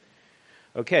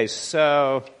Okay,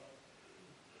 so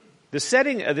the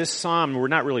setting of this psalm we're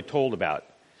not really told about.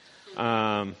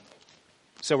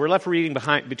 So we're left reading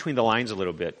between the lines a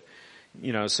little bit.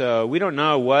 So we don't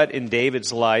know what in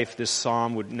David's life this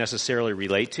psalm would necessarily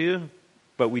relate to,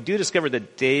 but we do discover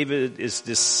that David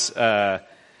is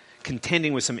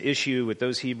contending with some issue with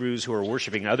those Hebrews who are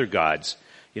worshiping other gods,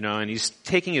 and he's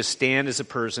taking a stand as a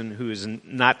person who is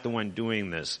not the one doing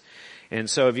this. And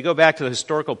so if you go back to the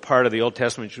historical part of the Old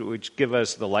Testament, which give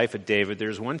us the life of David,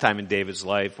 there's one time in David's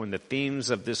life when the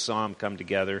themes of this psalm come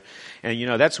together. And,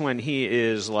 that's when he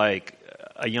is like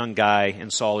a young guy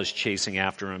and Saul is chasing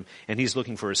after him. And he's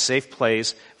looking for a safe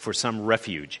place, for some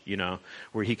refuge,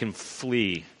 where he can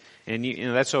flee. And,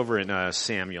 that's over in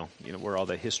Samuel, where all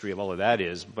the history of all of that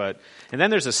is. And then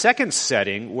there's a second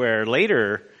setting where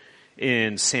later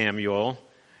in Samuel,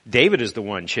 David is the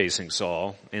one chasing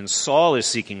Saul, and Saul is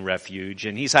seeking refuge,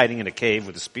 and he's hiding in a cave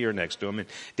with a spear next to him, and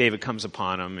David comes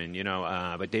upon him, and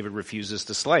but David refuses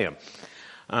to slay him.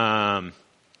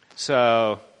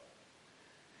 So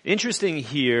interesting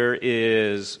here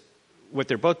is what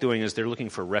they're both doing is they're looking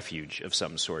for refuge of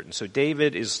some sort. And so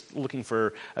David is looking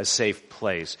for a safe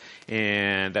place.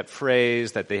 And that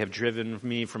phrase that they have driven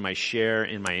me from my share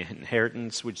in my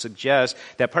inheritance, which suggests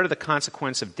that part of the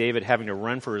consequence of David having to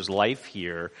run for his life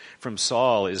here from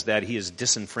Saul is that he is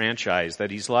disenfranchised,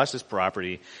 that he's lost his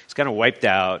property, he's kind of wiped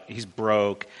out, he's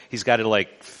broke, he's got to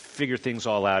figure things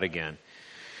all out again.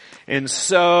 And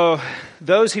so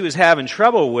those he was having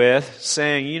trouble with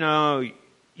saying, you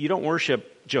don't worship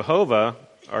Jehovah,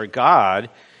 our God,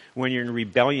 when you're in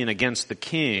rebellion against the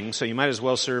king, so you might as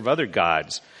well serve other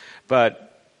gods.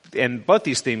 And both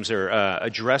these themes are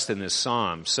addressed in this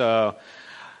psalm. So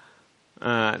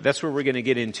that's where we're going to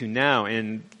get into now.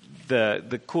 And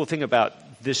the cool thing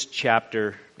about this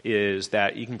chapter is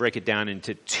that you can break it down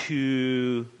into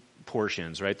two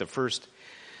portions, right? The first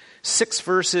 6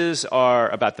 verses are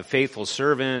about the faithful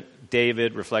servant,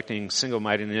 David, reflecting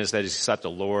single-mindedness, that is, he sought the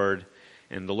Lord,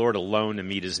 and the Lord alone to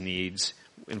meet his needs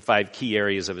in 5 key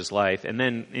areas of his life. And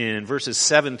then in verses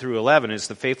 7 through 11, it's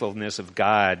the faithfulness of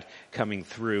God coming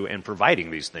through and providing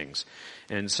these things.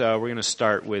 And so we're going to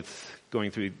start with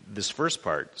going through this first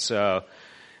part. So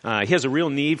he has a real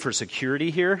need for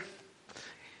security here.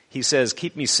 He says,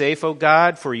 "Keep me safe, O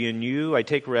God, for in you I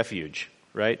take refuge."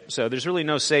 Right? So there's really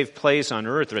no safe place on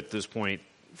earth at this point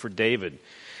for David.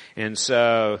 And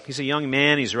so he's a young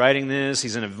man, he's writing this,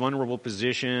 he's in a vulnerable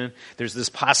position. There's this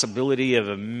possibility of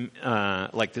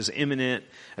this imminent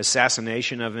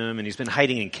assassination of him, and he's been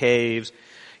hiding in caves,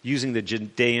 using the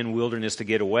Judean wilderness to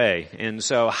get away. And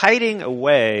so hiding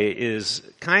away is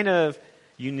kind of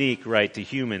unique, right, to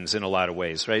humans in a lot of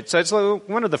ways, right? So it's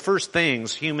one of the first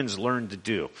things humans learned to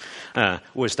do,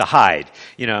 was to hide.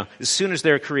 As soon as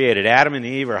they're created, Adam and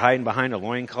Eve are hiding behind a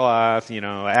loincloth,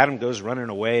 Adam goes running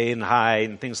away and hide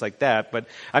and things like that. But,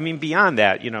 beyond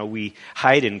that, we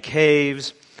hide in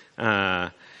caves.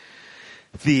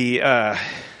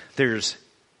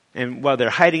 And while they're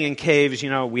hiding in caves,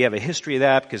 we have a history of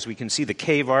that because we can see the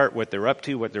cave art, what they're up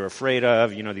to, what they're afraid of.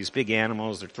 These big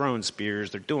animals, they're throwing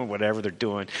spears, they're doing whatever they're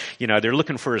doing. They're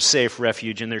looking for a safe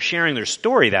refuge, and they're sharing their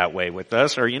story that way with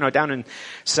us. Or, down in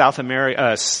South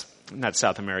America, not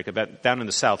South America, but down in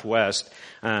the Southwest,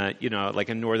 like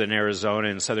in northern Arizona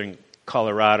and southern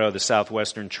Colorado, the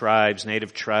southwestern tribes,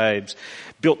 native tribes,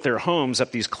 built their homes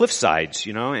up these cliff sides,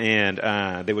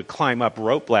 and they would climb up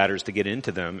rope ladders to get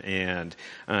into them, and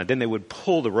then they would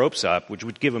pull the ropes up, which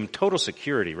would give them total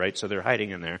security, right? So they're hiding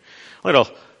in there. Little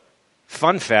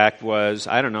fun fact was,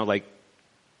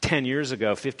 10 years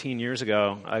ago, 15 years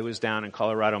ago, I was down in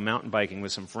Colorado mountain biking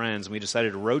with some friends, and we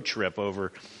decided to road trip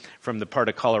over from the part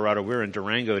of Colorado we're in,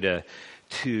 Durango, to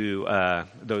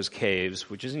those caves,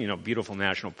 which is, beautiful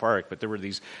national park, but there were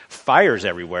these fires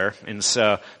everywhere. And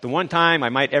so the one time I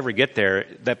might ever get there,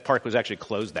 that park was actually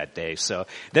closed that day. So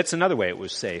that's another way it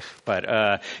was safe.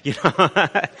 But,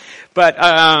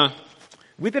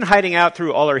 we've been hiding out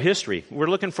through all our history. We're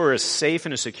looking for a safe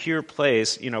and a secure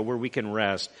place, where we can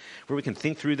rest, where we can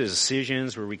think through the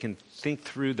decisions, where we can think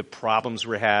through the problems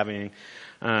we're having.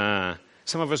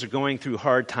 Some of us are going through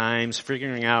hard times,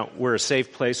 figuring out where a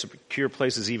safe place, a secure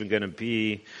place is even going to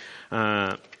be.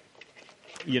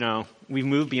 We've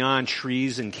moved beyond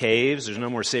trees and caves. There's no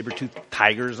more saber-toothed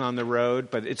tigers on the road,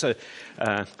 but it's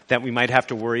that we might have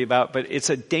to worry about. But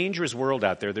it's a dangerous world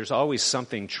out there. There's always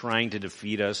something trying to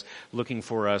defeat us, looking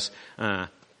for us,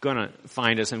 going to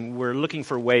find us, and we're looking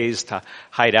for ways to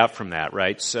hide out from that,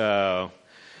 right? So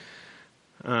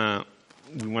we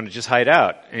want to just hide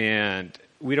out. And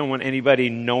we don't want anybody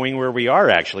knowing where we are,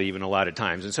 actually, even a lot of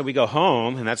times. And so we go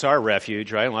home, and that's our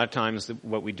refuge, right? A lot of times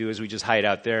what we do is we just hide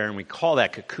out there, and we call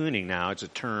that cocooning now. It's a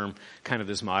term, kind of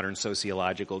this modern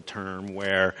sociological term,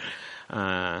 where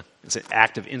it's an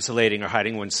act of insulating or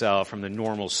hiding oneself from the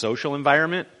normal social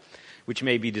environment, which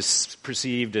may be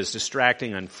perceived as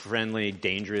distracting, unfriendly,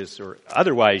 dangerous, or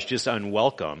otherwise just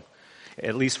unwelcome,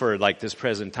 at least for like this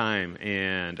present time.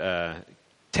 And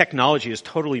technology has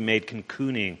totally made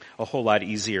cocooning a whole lot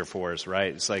easier for us,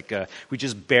 right? It's like we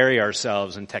just bury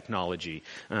ourselves in technology.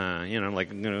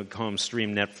 Like home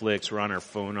stream Netflix, we're on our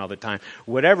phone all the time.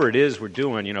 Whatever it is we're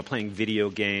doing, playing video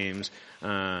games.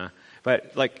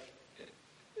 But like,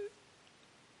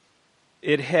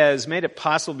 it has made it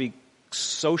possible to be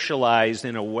socialized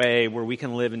in a way where we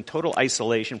can live in total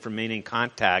isolation from maintaining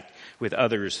contact with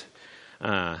others,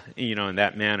 in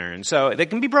that manner. And so they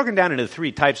can be broken down into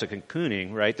three types of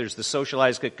cocooning, right? There's the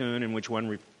socialized cocoon, in which one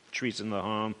retreats in the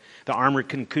home, the armored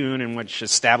cocoon, in which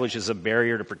establishes a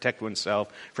barrier to protect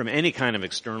oneself from any kind of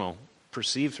external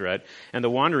perceived threat, and the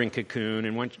wandering cocoon,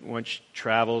 in which one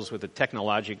travels with a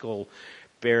technological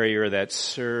barrier that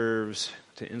serves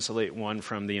to insulate one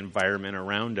from the environment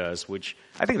around us, which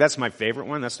I think that's my favorite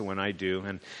one. That's the one I do.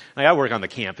 And I work on the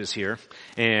campus here,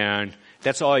 and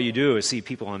that's all you do is see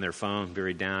people on their phone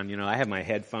buried down. I have my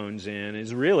headphones in.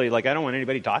 It's really like I don't want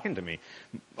anybody talking to me.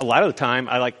 A lot of the time,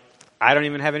 I don't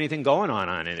even have anything going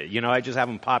on in it. I just have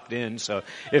them popped in. So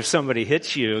if somebody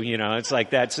hits you, it's like,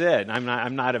 that's it.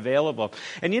 I'm not available.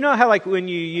 And you know how like when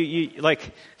you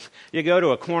go to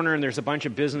a corner and there's a bunch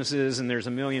of businesses and there's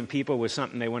a million people with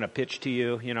something they want to pitch to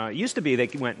you. It used to be they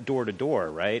went door to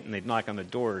door, right? And they'd knock on the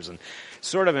doors. And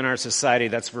sort of in our society,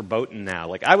 that's verboten now.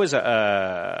 Like I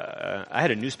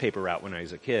had a newspaper route when I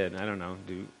was a kid. I don't know.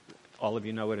 Do all of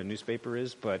you know what a newspaper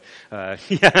is? But,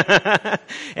 yeah.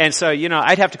 And so,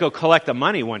 I'd have to go collect the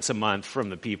money once a month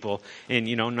from the people and,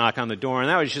 knock on the door. And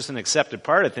that was just an accepted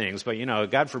part of things. But,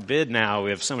 God forbid now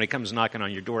if somebody comes knocking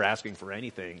on your door asking for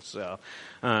anything. So,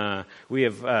 we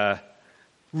have,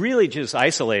 really just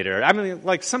isolated. I mean,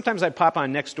 like sometimes I pop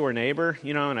on Next Door Neighbor,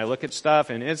 and I look at stuff,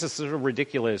 and it's a sort of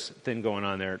ridiculous thing going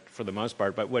on there for the most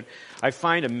part. But what I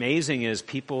find amazing is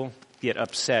people get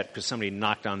upset because somebody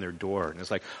knocked on their door. And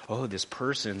it's like, oh, this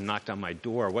person knocked on my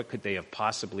door. What could they have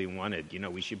possibly wanted?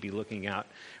 We should be looking out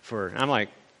for... And I'm like,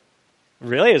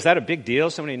 really? Is that a big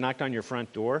deal? Somebody knocked on your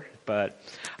front door? But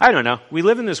I don't know. We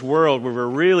live in this world where we're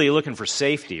really looking for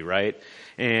safety, right?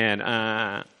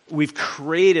 And we've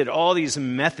created all these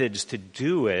methods to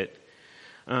do it.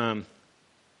 But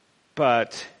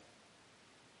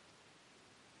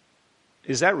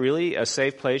is that really a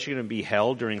safe place you're going to be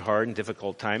held during hard and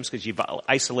difficult times? Because you've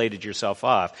isolated yourself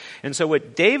off. And so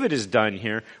what David has done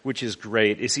here, which is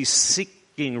great, is he's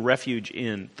seeking refuge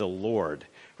in the Lord.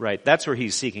 Right? That's where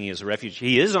he's seeking his refuge.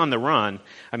 He is on the run.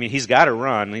 I mean, he's got to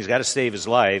run. He's got to save his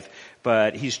life.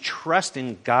 But he's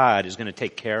trusting God is going to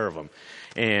take care of him.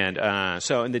 And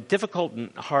so in the difficult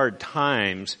and hard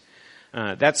times,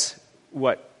 that's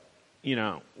what,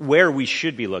 where we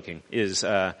should be looking is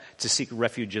to seek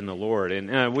refuge in the Lord.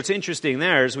 And what's interesting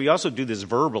there is we also do this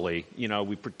verbally.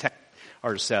 We protect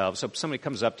ourselves. So if somebody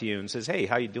comes up to you and says, hey,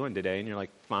 how you doing today? And you're like,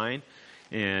 fine.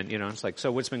 And, it's like, so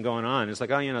what's been going on? It's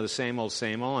like, oh, the same old.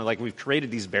 And like we've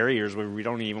created these barriers where we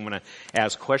don't even want to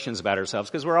ask questions about ourselves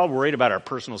because we're all worried about our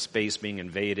personal space being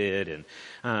invaded.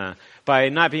 And by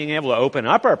not being able to open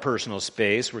up our personal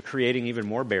space, we're creating even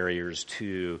more barriers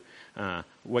to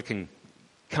what can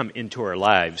come into our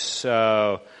lives.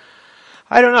 So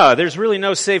I don't know. There's really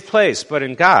no safe place but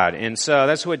in God. And so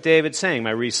that's what David's saying.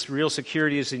 My real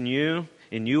security is in you.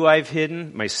 In you I've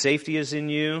hidden. My safety is in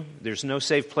you. There's no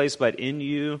safe place but in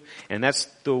you. And that's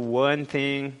the one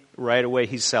thing right away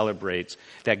he celebrates,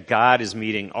 that God is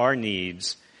meeting our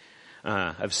needs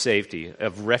of safety,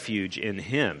 of refuge in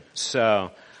him.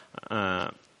 So,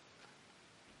 I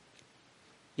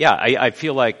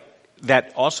feel like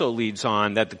that also leads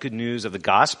on that the good news of the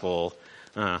gospel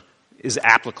is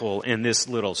applicable in this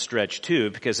little stretch too,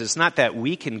 because it's not that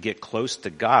we can get close to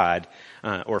God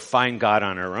or find God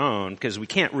on our own, because we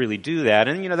can't really do that.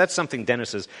 And that's something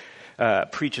Dennis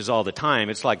preaches all the time.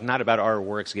 It's like not about our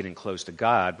works getting close to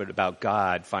God, but about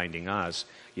God finding us,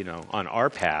 on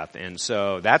our path. And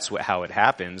so that's how it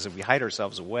happens. If we hide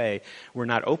ourselves away, we're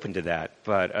not open to that.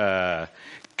 But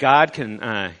God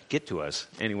can get to us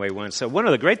anyway. So one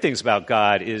of the great things about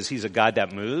God is he's a God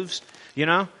that moves,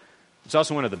 It's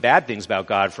also one of the bad things about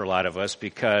God for a lot of us,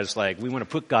 because like we want to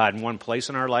put God in one place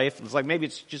in our life. It's like maybe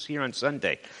it's just here on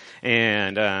Sunday,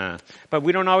 and but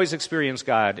we don't always experience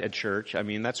God at church. I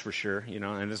mean, that's for sure, you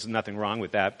know, and there's nothing wrong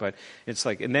with that. But it's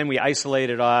like, and then we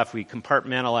isolate it off, we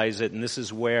compartmentalize it, and this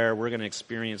is where we're going to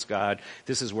experience God.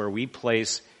 This is where we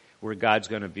place where God's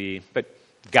going to be. But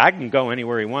God can go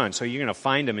anywhere he wants, so you're going to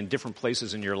find him in different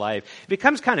places in your life. It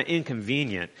becomes kind of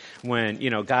inconvenient when,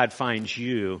 you know, God finds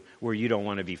you where you don't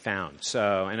want to be found.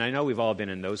 So, and I know we've all been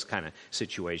in those kind of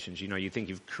situations. You know, you think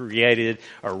you've created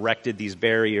or erected these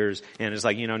barriers, and it's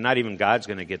like, you know, not even God's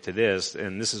going to get to this,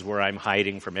 and this is where I'm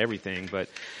hiding from everything. But,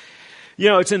 you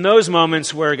know, it's in those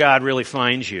moments where God really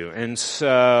finds you. And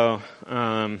so,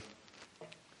 and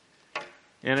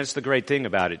it's the great thing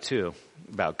about it too,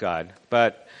 about God.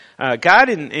 But God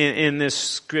in this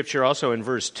scripture, also in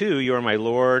verse 2, you are my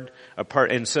Lord,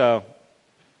 apart. And so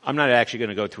I'm not actually going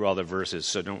to go through all the verses,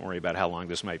 so don't worry about how long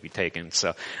this might be taken.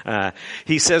 So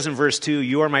he says in verse 2,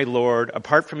 you are my Lord,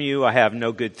 apart from you I have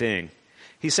no good thing.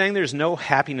 He's saying there's no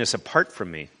happiness apart from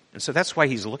me. And so that's why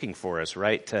he's looking for us,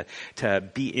 right, to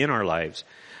be in our lives.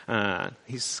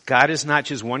 God is not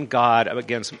just one God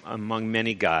among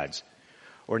many gods,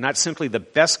 or not simply the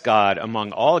best God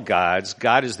among all gods.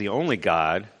 God is the only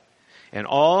God. And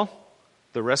all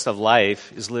the rest of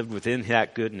life is lived within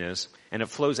that goodness, and it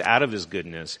flows out of his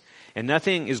goodness. And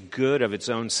nothing is good of its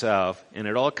own self, and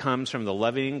it all comes from the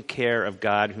loving care of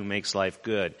God who makes life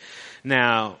good.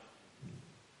 Now,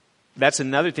 that's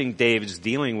another thing David's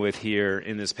dealing with here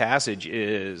in this passage,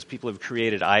 is people have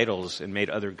created idols and made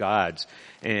other gods.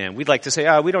 And we'd like to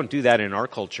say, we don't do that in our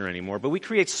culture anymore, but we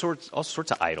create all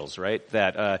sorts of idols, right,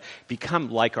 that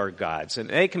become like our gods. And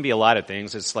it can be a lot of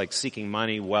things. It's like seeking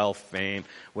money, wealth, fame,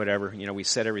 whatever. You know, we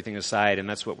set everything aside, and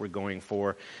that's what we're going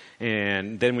for.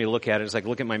 And then we look at it, it's like,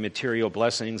 look at my material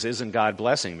blessings. Isn't God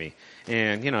blessing me?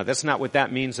 And, you know, that's not what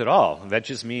that means at all. That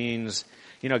just means,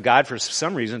 you know, God for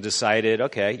some reason decided,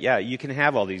 okay, yeah, you can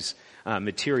have all these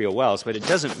material wealth, but it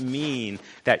doesn't mean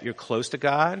that you're close to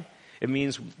God. It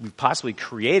means we've possibly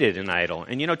created an idol.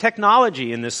 And, you know,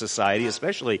 technology in this society,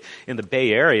 especially in the Bay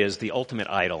Area, is the ultimate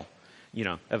idol, you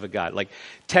know, of a God. Like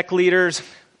tech leaders,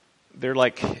 they're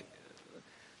like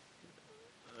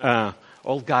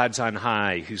old gods on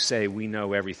high who say we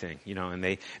know everything, you know, and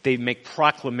they make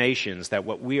proclamations that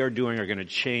what we are doing are going to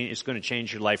change, it's going to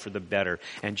change your life for the better,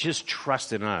 and just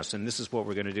trust in us, and this is what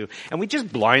we're going to do. And we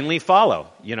just blindly follow,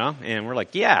 you know, and we're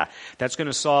like, yeah, that's going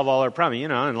to solve all our problems, you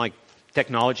know, and like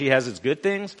technology has its good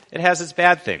things, it has its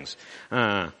bad things.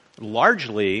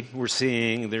 Largely, we're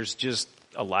seeing there's just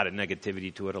a lot of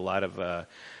negativity to it, a lot of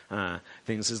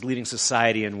things is leading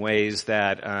society in ways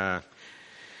that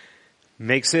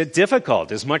makes it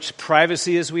difficult. As much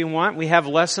privacy as we want, we have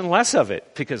less and less of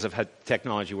it because of how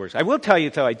technology works. I will tell you,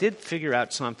 though, I did figure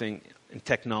out something in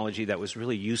technology that was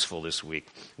really useful this week,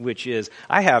 which is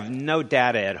I have no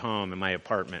data at home in my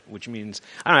apartment, which means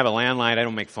I don't have a landline, I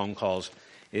don't make phone calls.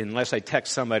 Unless I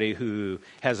text somebody who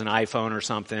has an iPhone or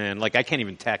something, like I can't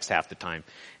even text half the time.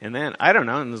 And then, I don't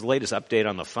know, in the latest update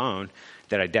on the phone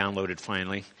that I downloaded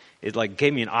finally, it like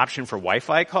gave me an option for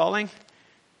Wi-Fi calling,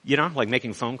 you know, like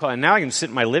making phone call. And now I can sit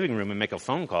in my living room and make a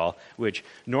phone call, which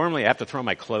normally I have to throw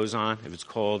my clothes on if it's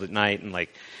cold at night and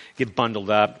like get bundled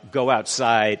up, go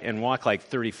outside and walk like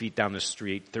 30 feet down the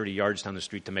street, 30 yards down the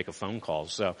street to make a phone call.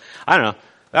 So, I don't know.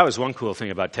 That was one cool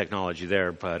thing about technology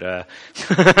there, but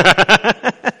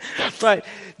but,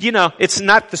 you know, it's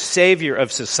not the savior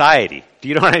of society. Do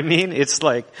you know what I mean? It's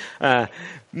like, Mr.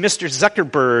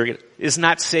 Zuckerberg is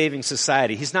not saving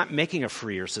society. He's not making a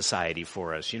freer society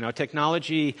for us. You know,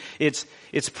 technology, its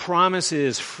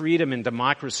promises freedom and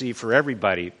democracy for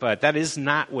everybody, but that is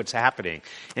not what's happening.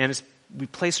 And we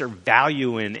place our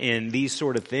value in these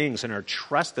sort of things and our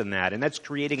trust in that, and that's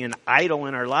creating an idol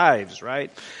in our lives,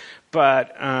 right?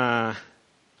 But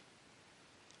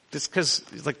just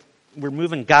because like we're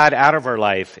moving God out of our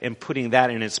life and putting that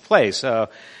in its place. So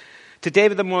to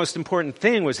David, the most important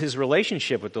thing was his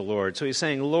relationship with the Lord. So he's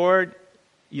saying, Lord,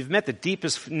 you've met the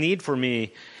deepest need for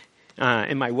me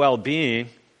in my well-being.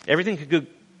 Everything could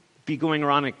be going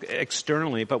on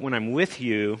externally, but when I'm with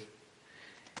you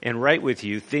and right with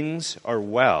you, things are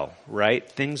well, right?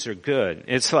 Things are good.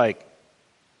 It's like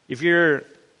if you're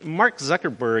Mark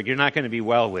Zuckerberg, you're not going to be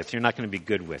well with. You're not going to be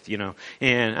good with, you know.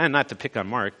 And not to pick on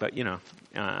Mark, but, you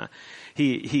know,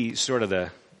 he's sort of the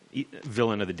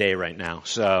villain of the day right now.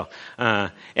 So,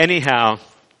 anyhow,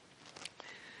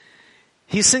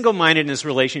 he's single-minded in his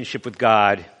relationship with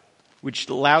God, which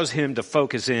allows him to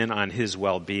focus in on his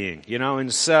well-being, you know.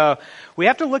 And so we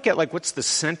have to look at, like, what's the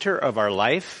center of our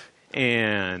life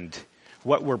and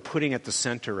what we're putting at the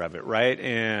center of it, right?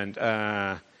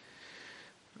 And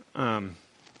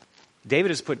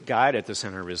David has put God at the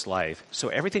center of his life, so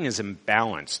everything is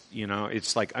imbalanced.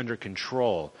 It's like under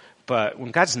control. But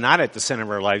when God's not at the center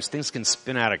of our lives, things can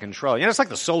spin out of control. It's like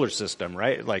the solar system,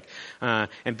 right?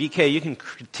 And BK, you can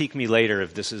critique me later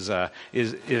if this is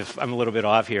if I'm a little bit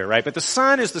off here, right? But the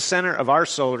sun is the center of our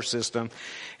solar system.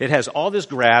 It has all this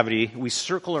gravity. We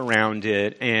circle around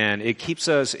it, and it keeps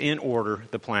us in order,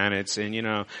 the planets.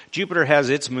 And, Jupiter has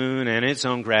its moon and its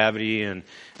own gravity, and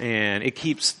it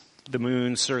keeps the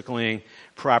moon circling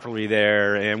properly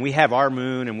there. And we have our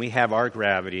moon, and we have our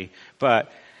gravity.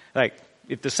 But,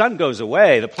 if the sun goes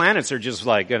away, the planets are just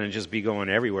going to just be going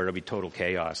everywhere. It'll be total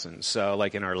chaos. And so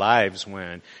in our lives,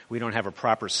 when we don't have a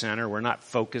proper center, we're not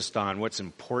focused on what's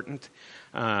important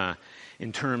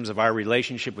in terms of our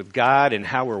relationship with God and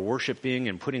how we're worshiping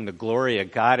and putting the glory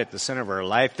of God at the center of our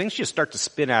life, things just start to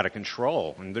spin out of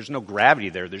control. And there's no gravity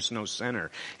there. There's no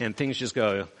center. And things just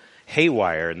go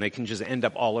haywire, and they can just end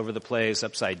up all over the place,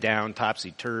 upside down,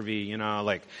 topsy-turvy.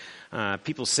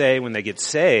 People say when they get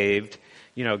saved,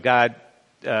 God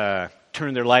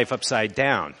turned their life upside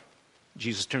down.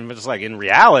 Jesus turned, it's in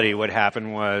reality what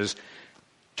happened was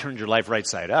turned your life right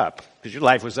side up, because your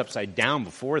life was upside down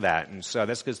before that. And so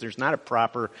that's because there's not a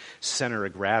proper center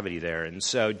of gravity there. And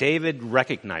so David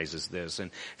recognizes this, and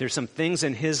there's some things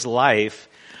in his life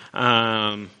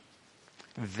that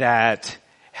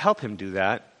help him do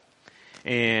that.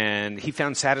 And he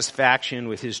found satisfaction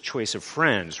with his choice of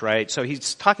friends, right? So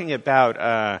he's talking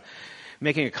about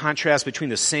making a contrast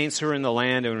between the saints who are in the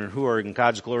land and who are in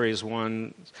God's glorious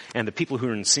one, and the people who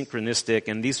are in synchronistic,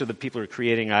 and these are the people who are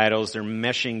creating idols. They're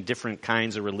meshing different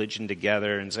kinds of religion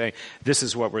together and saying, this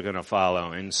is what we're going to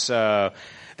follow. And so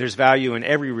there's value in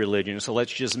every religion, so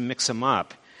let's just mix them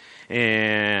up.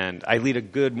 And I lead a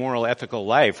good moral, ethical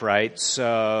life, right?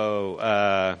 So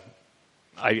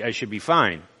I should be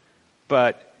fine.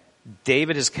 But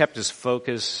David has kept his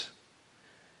focus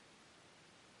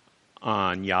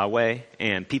on Yahweh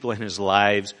and people in his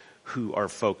lives who are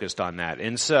focused on that.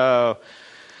 And so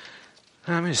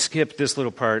I'm going to skip this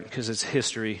little part because it's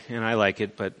history and I like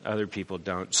it, but other people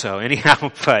don't. So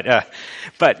anyhow,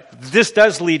 but this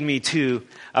does lead me to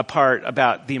a part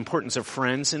about the importance of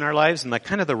friends in our lives, and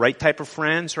kind of the right type of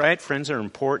friends, right? Friends are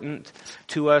important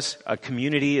to us. A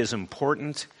community is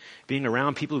important. Being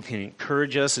around people who can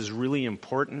encourage us is really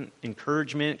important.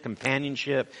 Encouragement,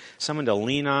 companionship, someone to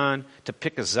lean on, to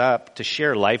pick us up, to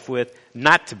share life with,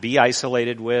 not to be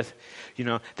isolated with.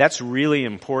 That's really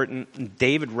important.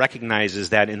 David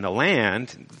recognizes that in the land,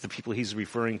 the people he's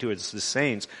referring to as the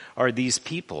saints are these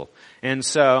people. And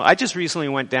so I just recently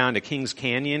went down to Kings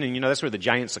Canyon, and that's where the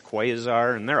giant sequoias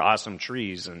are, and they're awesome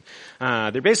trees. And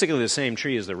they're basically the same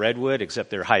tree as the redwood, except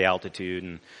they're high altitude,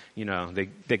 and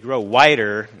they grow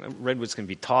wider. Redwoods can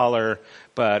be taller,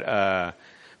 but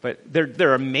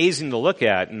they're amazing to look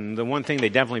at. And the one thing they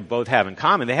definitely both have in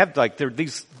common, they're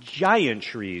these giant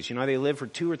trees. They live for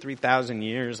 2,000 or 3,000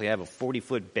 years. They have a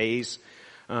 40-foot base.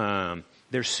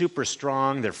 They're super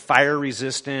strong. They're fire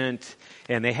resistant,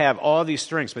 and they have all these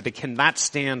strengths, but they cannot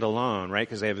stand alone, right?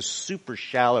 Because they have a super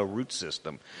shallow root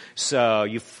system. So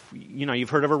you've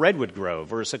heard of a redwood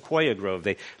grove or a sequoia grove.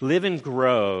 They live in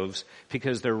groves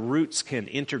because their roots can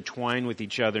intertwine with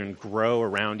each other and grow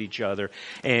around each other.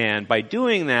 And by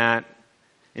doing that,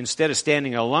 instead of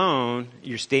standing alone,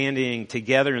 you're standing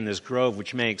together in this grove,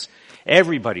 which makes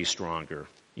everybody stronger.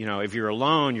 If you're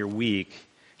alone, you're weak.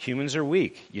 Humans are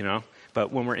weak,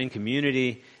 But when we're in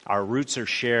community, our roots are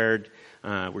shared.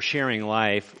 We're sharing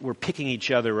life. We're picking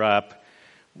each other up.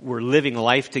 We're living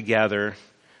life together.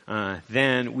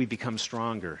 Then we become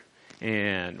stronger.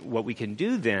 And what we can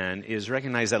do then is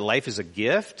recognize that life is a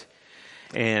gift,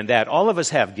 and that all of us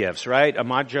have gifts, right?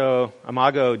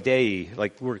 Imago Dei,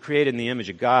 we're created in the image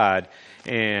of God,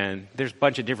 and there's a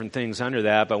bunch of different things under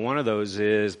that, but one of those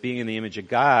is being in the image of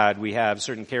God, we have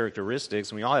certain characteristics,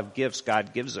 and we all have gifts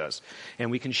God gives us,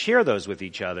 and we can share those with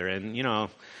each other. And,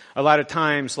 a lot of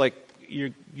times,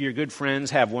 your good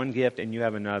friends have one gift and you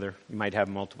have another. You might have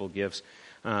multiple gifts,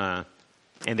 and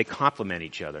they complement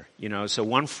each other, So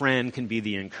one friend can be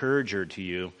the encourager to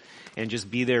you and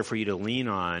just be there for you to lean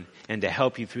on and to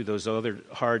help you through those other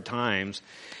hard times.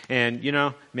 And,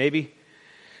 maybe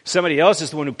somebody else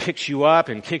is the one who picks you up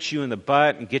and kicks you in the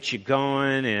butt and gets you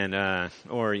going and,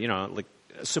 or,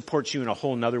 supports you in a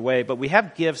whole nother way. But we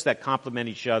have gifts that complement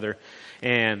each other.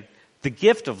 And the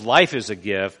gift of life is a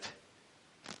gift.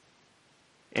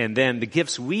 And then the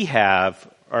gifts we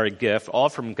have are a gift, all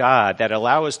from God, that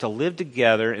allow us to live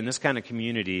together in this kind of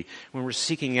community when we're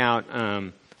seeking out,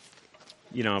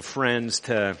 friends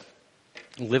to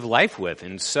live life with.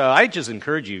 And so I just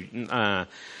encourage you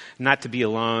not to be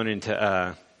alone and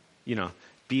to,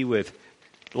 be with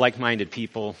like-minded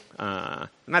people. Not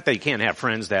that you can't have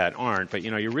friends that aren't, but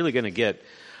you're really going to get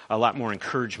a lot more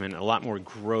encouragement, a lot more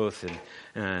growth,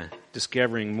 and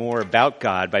discovering more about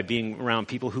God by being around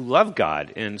people who love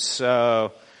God. And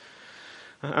so,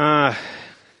 and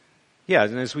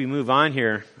as we move on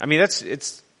here,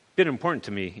 it's been important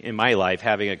to me in my life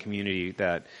having a community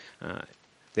that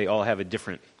they all have a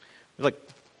different, like,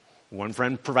 one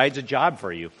friend provides a job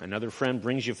for you. Another friend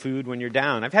brings you food when you're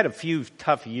down. I've had a few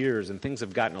tough years, and things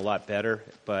have gotten a lot better,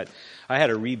 but I had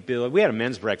to rebuild. We had a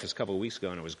men's breakfast a couple of weeks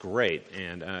ago, and it was great.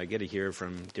 And I get to hear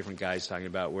from different guys talking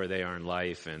about where they are in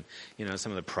life and,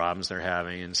 some of the problems they're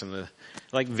having and some of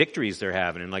the, victories they're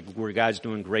having and, where God's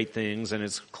doing great things. And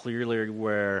it's clearly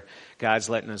where God's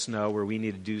letting us know where we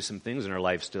need to do some things in our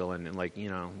life still and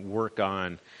work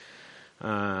on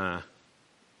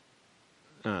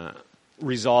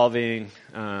resolving,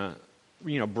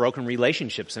 broken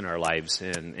relationships in our lives.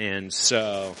 And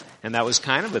that was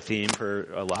kind of a theme for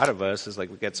a lot of us is we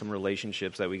got some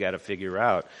relationships that we got to figure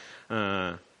out.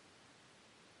 But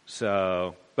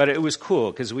it was cool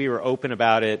because we were open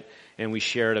about it and we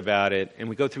shared about it and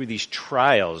we go through these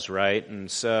trials, right?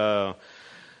 And so,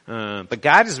 but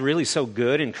God is really so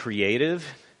good and creative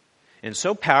and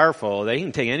so powerful that He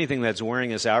can take anything that's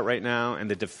wearing us out right now and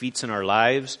the defeats in our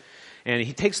lives, and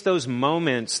He takes those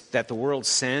moments that the world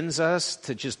sends us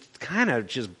to just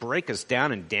break us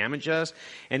down and damage us.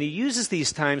 And He uses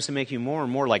these times to make you more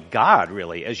and more like God,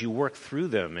 really, as you work through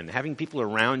them. And having people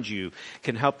around you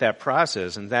can help that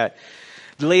process. And that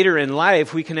later in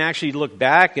life, we can actually look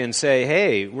back and say,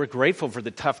 hey, we're grateful for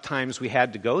the tough times we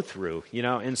had to go through,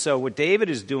 And so what David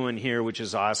is doing here, which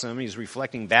is awesome, he's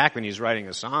reflecting back when he's writing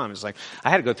a psalm. It's I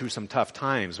had to go through some tough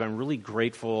times, but I'm really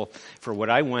grateful for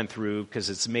what I went through because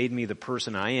it's made me the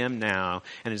person I am now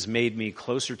and has made me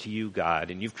closer to you, God.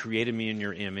 And you've created me in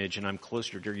your image and I'm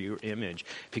closer to your image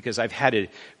because I've had to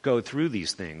go through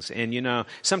these things. And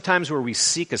sometimes where we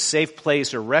seek a safe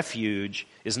place or refuge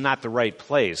is not the right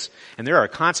place. And there are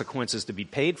consequences to be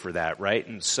paid for that, right?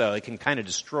 And so it can kind of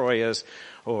destroy us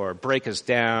or break us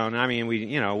down.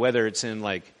 Whether it's in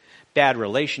bad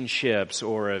relationships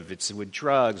or if it's with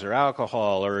drugs or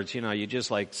alcohol or it's, you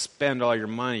just spend all your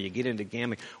money, you get into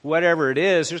gambling, whatever it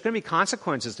is, there's going to be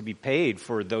consequences to be paid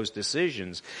for those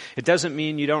decisions. It doesn't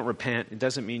mean you don't repent. It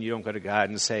doesn't mean you don't go to God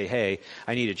and say, hey,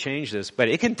 I need to change this. But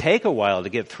it can take a while to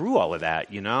get through all of that,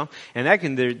 And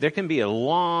there can be a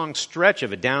long stretch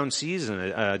of a down season,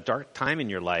 a dark time in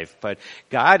your life. But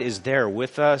God is there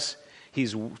with us.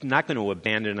 He's not going to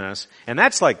abandon us. And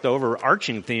that's the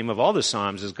overarching theme of all the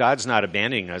Psalms is God's not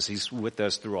abandoning us. He's with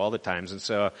us through all the times. And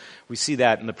so we see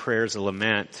that in the prayers of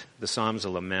lament, the Psalms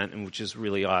of lament, and which is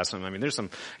really awesome. There's some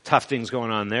tough things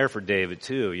going on there for David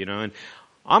too, and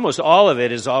almost all of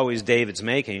it is always David's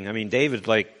making. David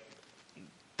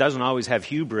doesn't always have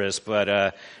hubris,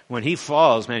 but when he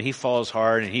falls, man, he falls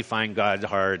hard and he finds God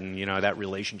hard, and that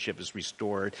relationship is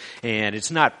restored. And it's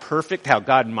not perfect how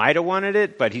God might have wanted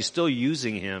it, but He's still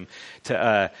using him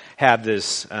to have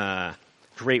this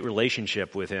great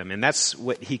relationship with Him, and that's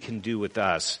what He can do with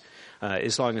us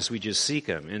as long as we just seek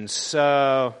Him. And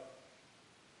so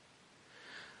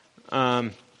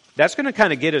that's going to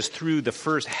kind of get us through the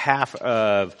first half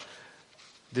of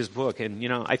this book, and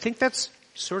I think that's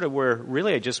sort of where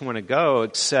really I just want to go,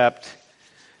 except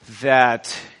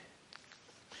that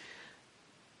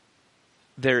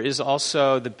there is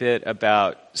also the bit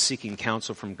about seeking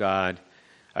counsel from God.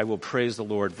 I will praise the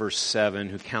Lord, verse 7,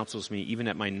 who counsels me even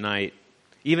at night,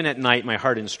 my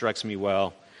heart instructs me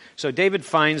well. So David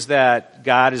finds that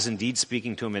God is indeed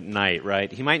speaking to him at night, right?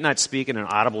 He might not speak in an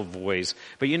audible voice,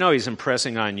 but He's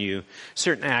impressing on you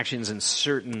certain actions and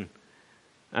certain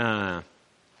life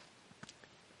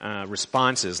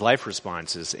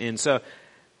responses. And so,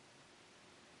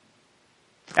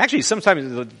 actually,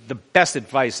 sometimes the best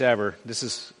advice ever, this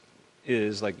is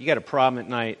you got a problem at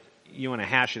night, you want to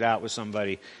hash it out with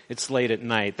somebody, it's late at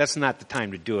night, that's not the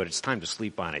time to do it, it's time to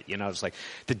sleep on it. It's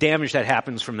the damage that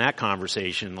happens from that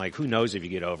conversation, who knows if you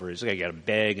get over it. You got to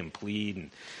beg and plead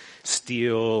and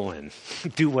steal and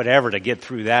do whatever to get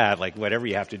through that, whatever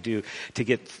you have to do to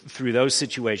get through those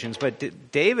situations.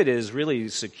 But David is really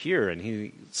secure, and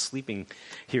he's sleeping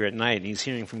here at night, and he's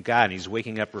hearing from God, and he's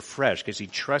waking up refreshed because he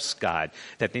trusts God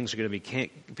that things are going to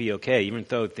be okay, even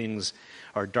though things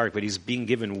are dark, but he's being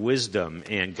given wisdom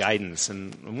and guidance.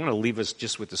 And I want to leave us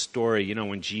just with the story,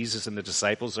 when Jesus and the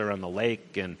disciples are on the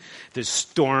lake and the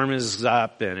storm is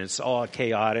up and it's all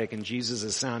chaotic and Jesus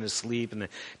is sound asleep and the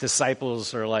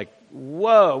disciples are like,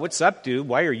 whoa, what's up, dude?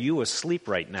 Why are you asleep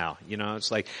right now? It's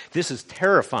this is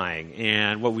terrifying.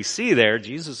 And what we see there,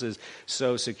 Jesus is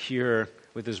so secure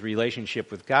with his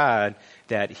relationship with God,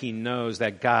 that he knows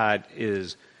that God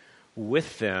is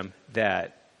with them,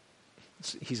 that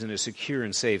he's in a secure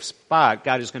and safe spot.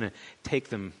 God is going to take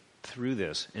them through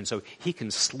this. And so he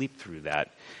can sleep through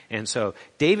that. And so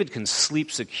David can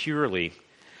sleep securely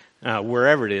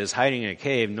wherever it is, hiding in a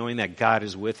cave, knowing that God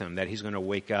is with him, that he's going to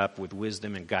wake up with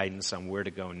wisdom and guidance on where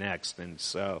to go next. And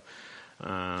so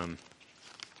I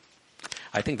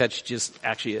think that's just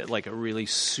actually like a really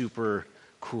super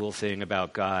cool thing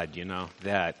about God,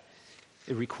 that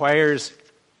it requires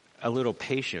a little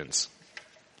patience.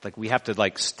 Like we have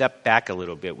to step back a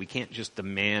little bit. We can't just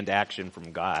demand action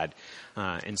from God,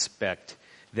 expect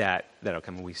that'll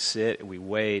come. We sit, we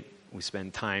wait, we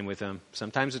spend time with him.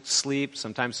 Sometimes it's sleep,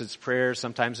 sometimes it's prayer,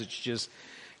 sometimes it's just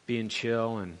being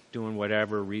chill and doing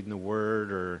whatever, reading the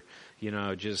word, or,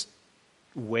 just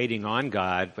waiting on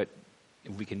God. But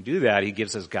if we can do that, he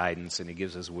gives us guidance and he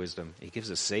gives us wisdom. He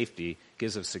gives us safety,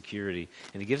 gives us security,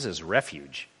 and he gives us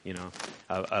refuge,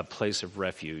 a place of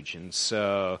refuge. And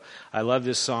so I love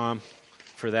this psalm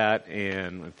for that,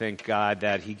 and I thank God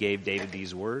that he gave David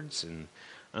these words. And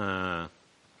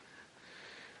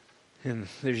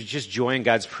there's just joy in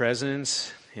God's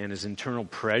presence and his internal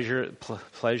pleasure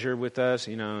with us,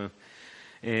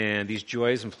 And these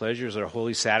joys and pleasures are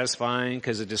wholly satisfying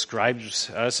because it describes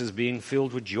us as being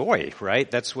filled with joy,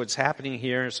 right? That's what's happening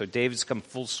here. So David's come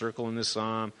full circle in this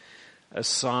psalm. A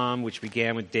psalm which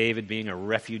began with David being a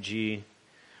refugee.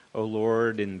 O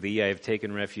Lord, in thee I have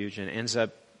taken refuge, and ends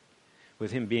up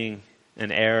with him being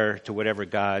an heir to whatever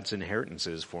God's inheritance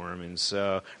is for him. And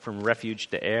so from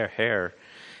refuge to heir,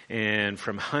 and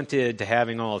from hunted to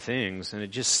having all things, and it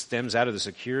just stems out of the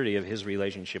security of his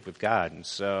relationship with God. And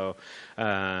so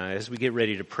as we get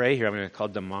ready to pray here, I'm going to call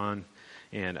Damon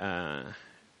and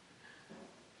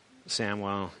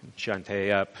Samuel and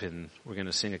Shantae up, and we're going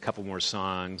to sing a couple more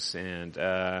songs. And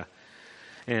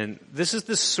this is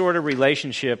the sort of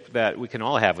relationship that we can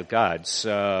all have with God.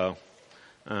 So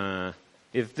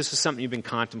if this is something you've been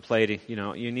contemplating,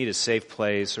 you need a safe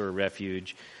place or a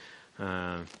refuge,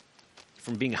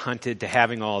 from being hunted to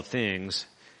having all things,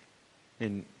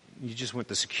 and you just want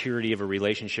the security of a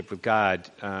relationship with God,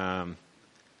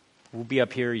 we'll be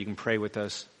up here. You can pray with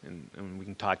us, and we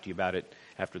can talk to you about it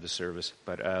after the service.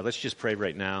 But let's just pray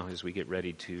right now as we get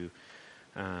ready to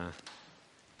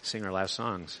sing our last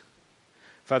songs.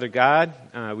 Father God,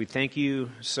 we thank you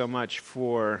so much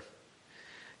for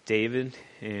David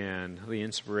and the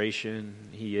inspiration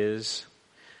he is,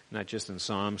 not just in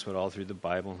Psalms, but all through the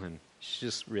Bible. And it's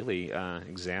just really an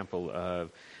example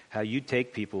of how you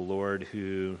take people, Lord,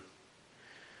 who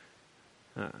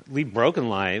lead broken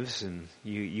lives, and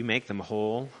you make them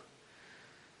whole,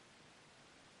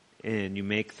 and you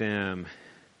make them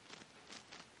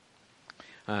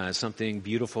something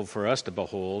beautiful for us to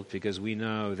behold, because we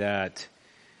know that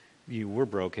you were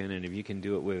broken, and if you can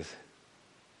do it with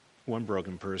one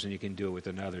broken person, you can do it with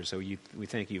another. So we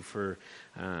thank you for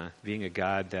being a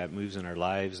God that moves in our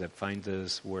lives, that finds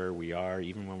us where we are,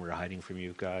 even when we're hiding from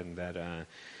you, God, and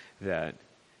that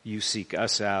you seek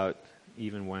us out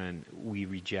even when we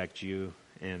reject you,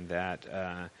 and that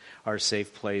our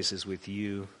safe place is with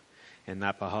you and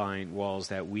not behind walls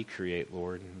that we create,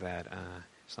 Lord, and that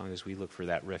as long as we look for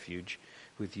that refuge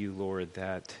with you, Lord,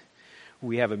 that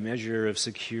we have a measure of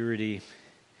security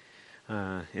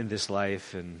in this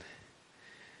life and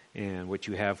what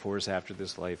you have for us after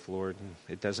this life, Lord. And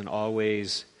it doesn't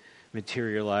always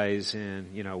materialize in,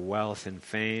 wealth and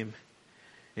fame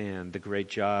and the great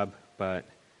job, but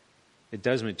it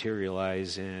does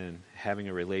materialize in having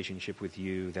a relationship with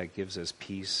you that gives us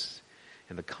peace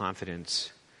and the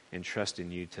confidence and trust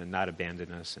in you to not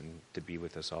abandon us and to be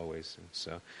with us always. And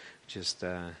so just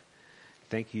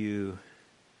thank you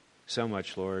so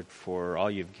much, Lord, for all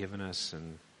you've given us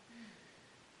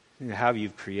and how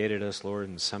you've created us, Lord.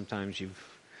 And sometimes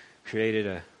you've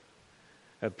created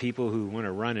a people who want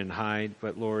to run and hide,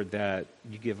 but Lord, that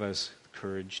you give us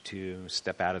courage to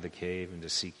step out of the cave and to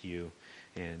seek you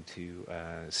and to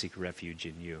seek refuge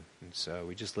in you. And so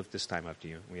we just lift this time up to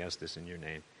you. We ask this in your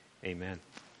name. Amen.